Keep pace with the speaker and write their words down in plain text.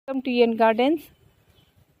Welcome to N gardens.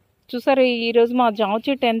 చూసారు ఈరోజు మా జామ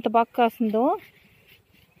చెట్టు ఎంత బాగా కాస్తుందో.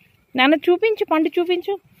 నాన్న చూపించు, పండు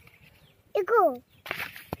చూపించు.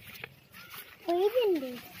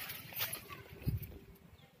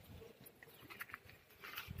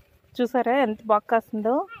 చూసారా ఎంత బాగా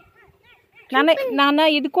కాస్తుందో. నాన్న నాన్న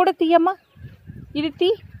ఇది కూడా తీయమ్మా, ఇది తీ.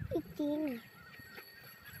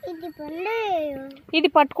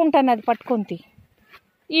 ఇది పట్టుకుంటాను, అది పట్టుకొని తీ.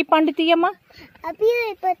 ఈ పండు తీయమ్మా,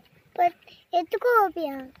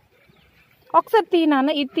 ఒకసారి తీ నాన్న,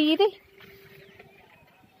 ఇది తీది.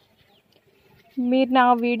 మీరు నా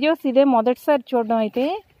వీడియోస్ ఇదే మొదటిసారి చూడడం అయితే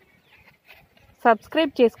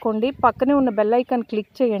సబ్స్క్రైబ్ చేసుకోండి, పక్కనే ఉన్న బెల్ ఐకాన్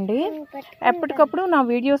క్లిక్ చేయండి. ఎప్పటికప్పుడు నా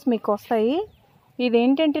వీడియోస్ మీకు వస్తాయి.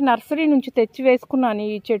 ఇదేంటంటే నర్సరీ నుంచి తెచ్చి వేసుకున్నాను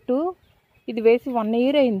ఈ చెట్టు. ఇది వేసి 1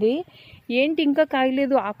 year అయింది. ఏంటి ఇంకా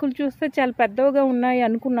కాయలేదు, ఆకులు చూస్తే చాలా పెద్దవిగా ఉన్నాయి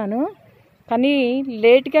అనుకున్నాను, కానీ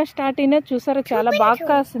లేట్గా స్టార్ట్ అయినా చూసారా చాలా బాగా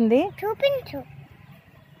కాసింది.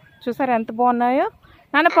 చూసారా ఎంత బాగున్నాయో.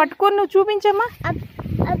 నాన్న పట్టుకొని నువ్వు చూపించమ్మా.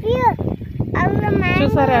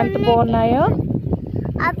 చూసారా ఎంత బాగున్నాయో.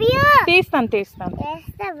 తీస్తాను తీస్తాను.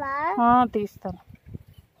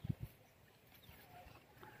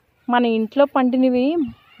 మన ఇంట్లో పండినవి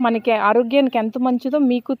మనకి ఆరోగ్యానికి ఎంత మంచిదో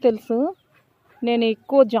మీకు తెలుసు. నేను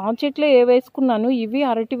ఎక్కువ జామ చెట్లే వేసుకున్నాను, ఇవి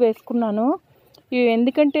అరటి వేసుకున్నాను. ఇవి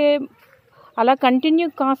ఎందుకంటే అలా కంటిన్యూ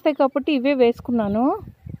కాస్తాయి కాబట్టి ఇవే వేసుకున్నాను.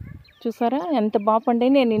 చూసారా ఎంత బాగా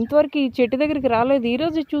పండాయి. నేను ఇంతవరకు ఈ చెట్టు దగ్గరికి రాలేదు,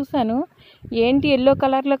 ఈరోజు చూశాను. ఏంటి ఎల్లో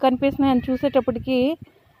కలర్లో కనిపిస్తున్నాయి అని చూసేటప్పటికి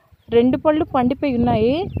 2 పళ్ళు పండిపోయి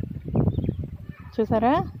ఉన్నాయి.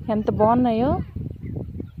 చూసారా ఎంత బాగున్నాయో.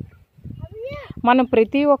 మనం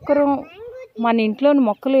ప్రతి ఒక్కరూ మన ఇంట్లోని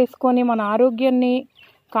మొక్కలు వేసుకొని మన ఆరోగ్యాన్ని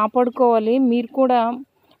కాపాడుకోవాలి. మీరు కూడా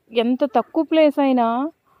ఎంత తక్కువ ప్లేస్ అయినా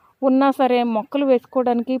ఉన్నా సరే మొక్కలు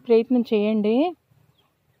వేసుకోవడానికి ప్రయత్నం చేయండి.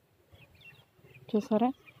 చూసారా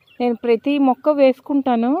నేను ప్రతి మొక్క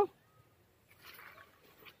వేసుకుంటాను.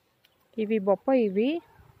 ఇవి బొప్పాయి, ఇవి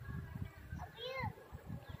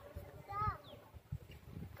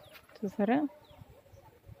చూసారా.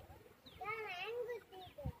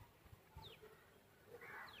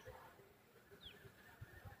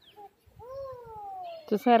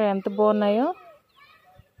 చూసారా ఎంత బాగున్నాయో.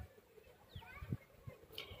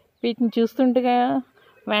 వీటిని చూస్తుండగా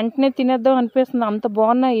వెంటనే తినేద్దాం అనిపిస్తుంది, అంత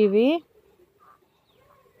బాగున్నాయి ఇవి.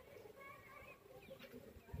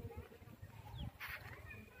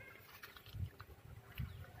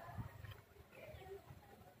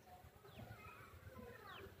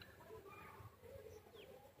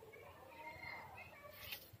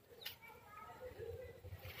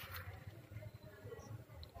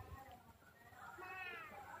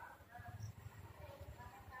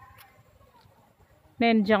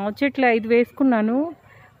 నేను జామ చెట్లు 5 వేసుకున్నాను.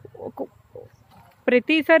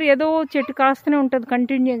 ప్రతిసారి ఏదో చెట్టు కాస్తూనే ఉంటుంది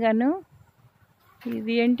కంటిన్యూగాను.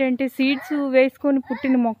 ఇది ఏంటంటే సీడ్స్ వేసుకొని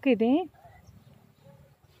పుట్టిన మొక్క ఇది.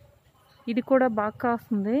 ఇది కూడా బాగా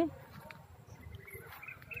కాస్తుంది.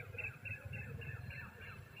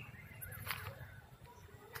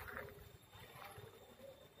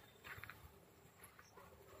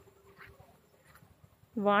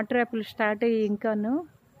 వాటర్ యాపిల్ స్టార్ట్ అయ్యి ఇంకాను.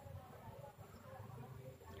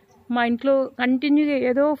 మా ఇంట్లో కంటిన్యూగా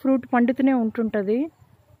ఏదో ఫ్రూట్ పండుతూనే ఉంటుంటుంది.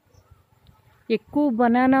 ఎక్కువ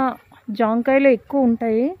బనానా, జాంకాయలు ఎక్కువ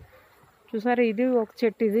ఉంటాయి. చూసారా ఇది ఒక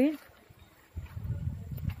చెట్టు, ఇది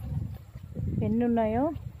ఎన్ని ఉన్నాయో.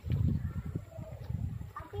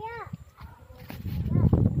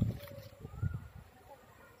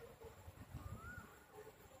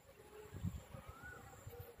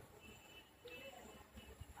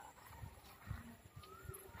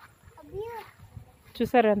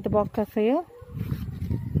 చూసారా ఎంత బాగా కాసాయో.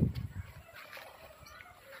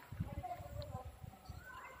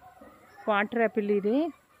 వాటర్ యాపిల్, ఇది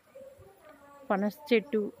పనస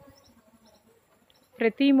చెట్టు.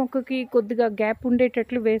 ప్రతి మొక్కకి కొద్దిగా గ్యాప్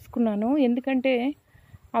ఉండేటట్లు వేసుకున్నాను, ఎందుకంటే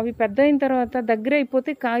అవి పెద్ద అయిన తర్వాత దగ్గర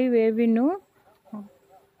అయిపోతే కాయ వేవిను.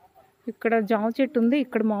 ఇక్కడ జామ చెట్టు ఉంది,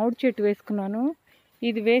 ఇక్కడ మామిడి చెట్టు వేసుకున్నాను.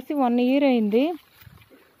 ఇది వేసి 1 year అయింది.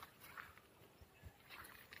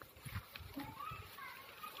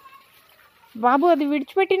 బాబు అది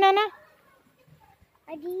విడిచిపెట్టినానా.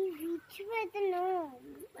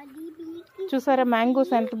 చూసారా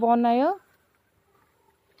మ్యాంగోస్ ఎంత బాగున్నాయో.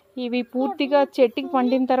 ఇవి పూర్తిగా చెట్టుకి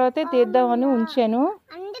పండిన తర్వాతే తీద్దామని ఉంచాను.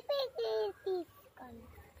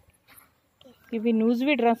 ఇవి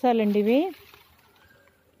న్యూజివీడ్ రసాలండి ఇవి.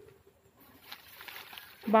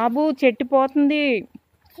 బాబు చెట్టు పోతుంది.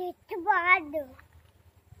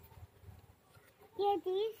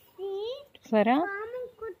 సరే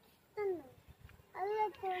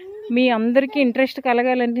మీ అందరికీ ఇంట్రెస్ట్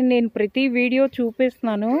కలగాలంటే నేను ప్రతి వీడియో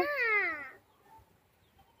చూపిస్తున్నాను.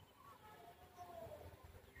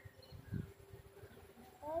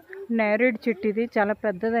 నేరేడు చెట్టు ఇది చాలా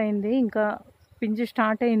పెద్దదైంది, ఇంకా పింజు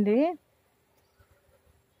స్టార్ట్ అయింది.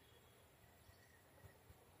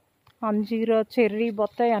 అంజీరా, చెర్రీ,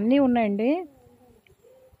 బొత్తాయి అన్నీ ఉన్నాయండి.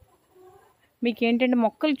 మీకు ఏంటంటే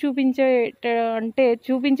మొక్కలు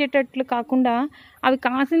చూపించేటట్లు కాకుండా అవి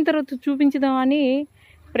కాసిన తర్వాత చూపించుదామని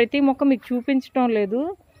ప్రతి మొక్క మీకు చూపించడం లేదు.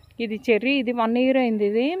 ఇది చెర్రీ, ఇది 1 year అయింది,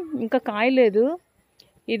 ఇది ఇంకా కాయలేదు.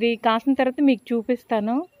 ఇది కాసిన తర్వాత మీకు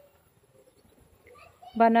చూపిస్తాను.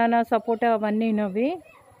 బనానా, సపోటా అవన్నీ అవి.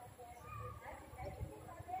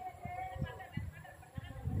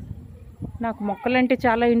 నాకు మొక్కలంటే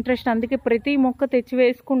చాలా ఇంట్రెస్ట్, అందుకే ప్రతి మొక్క తెచ్చి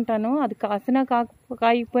వేసుకుంటాను. అది కాసినా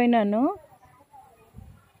కాయకపోయినాను.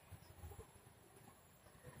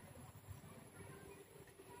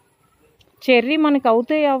 చెర్రీ మనకు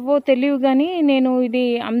అవుతాయి అవ్వో తెలియవు, కానీ నేను ఇది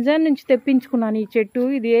అమెజాన్ నుంచి తెప్పించుకున్నాను ఈ చెట్టు.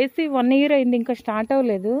 ఇది వేసి 1 year అయింది, ఇంకా స్టార్ట్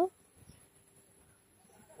అవ్వలేదు.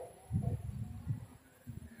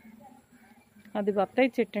 అది బత్తాయి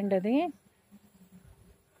చెట్టు అండి. అది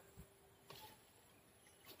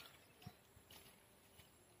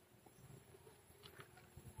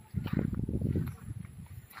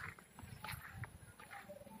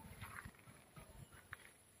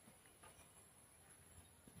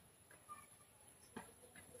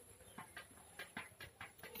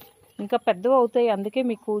ఇంకా పెద్దవి అవుతాయి, అందుకే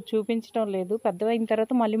మీకు చూపించడం లేదు. పెద్దవైన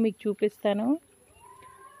తర్వాత మళ్ళీ మీకు చూపిస్తాను.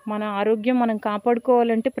 మన ఆరోగ్యం మనం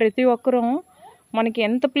కాపాడుకోవాలంటే ప్రతి ఒక్కరూ మనకి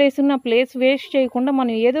ఎంత ప్లేస్ ఉన్నా ప్లేస్ వేస్ట్ చేయకుండా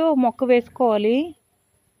మనం ఏదో మొక్క వేసుకోవాలి.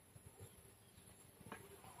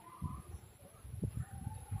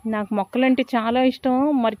 నాకు మొక్కలంటే చాలా ఇష్టం,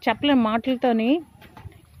 మరి చెప్పలేను మాటలతోని.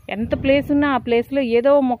 ఎంత ప్లేస్ ఉన్నా ఆ ప్లేస్లో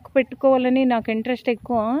ఏదో మొక్క పెట్టుకోవాలని నాకు ఇంట్రెస్ట్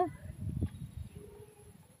ఎక్కువ.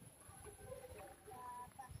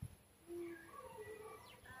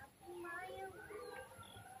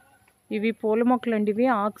 ఇవి పూల మొక్కలు అండి, ఇవి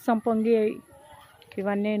ఆకు సంపంగి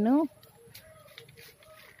ఇవన్నీ.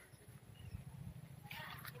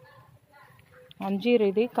 అంజీర్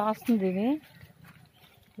ఇది కాస్తుంది, ఇది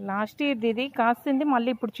లాస్ట్ ఇయర్ ఇది కాస్తుంది, మళ్ళీ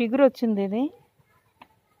ఇప్పుడు చిగురు వచ్చింది ఇది.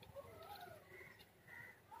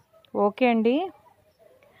 ఓకే అండి,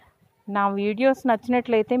 నా వీడియోస్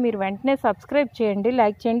నచ్చినట్లయితే మీరు వెంటనే సబ్స్క్రైబ్ చేయండి,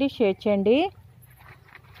 లైక్ చేయండి, షేర్ చేయండి.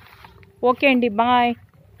 ఓకే అండి, బాయ్.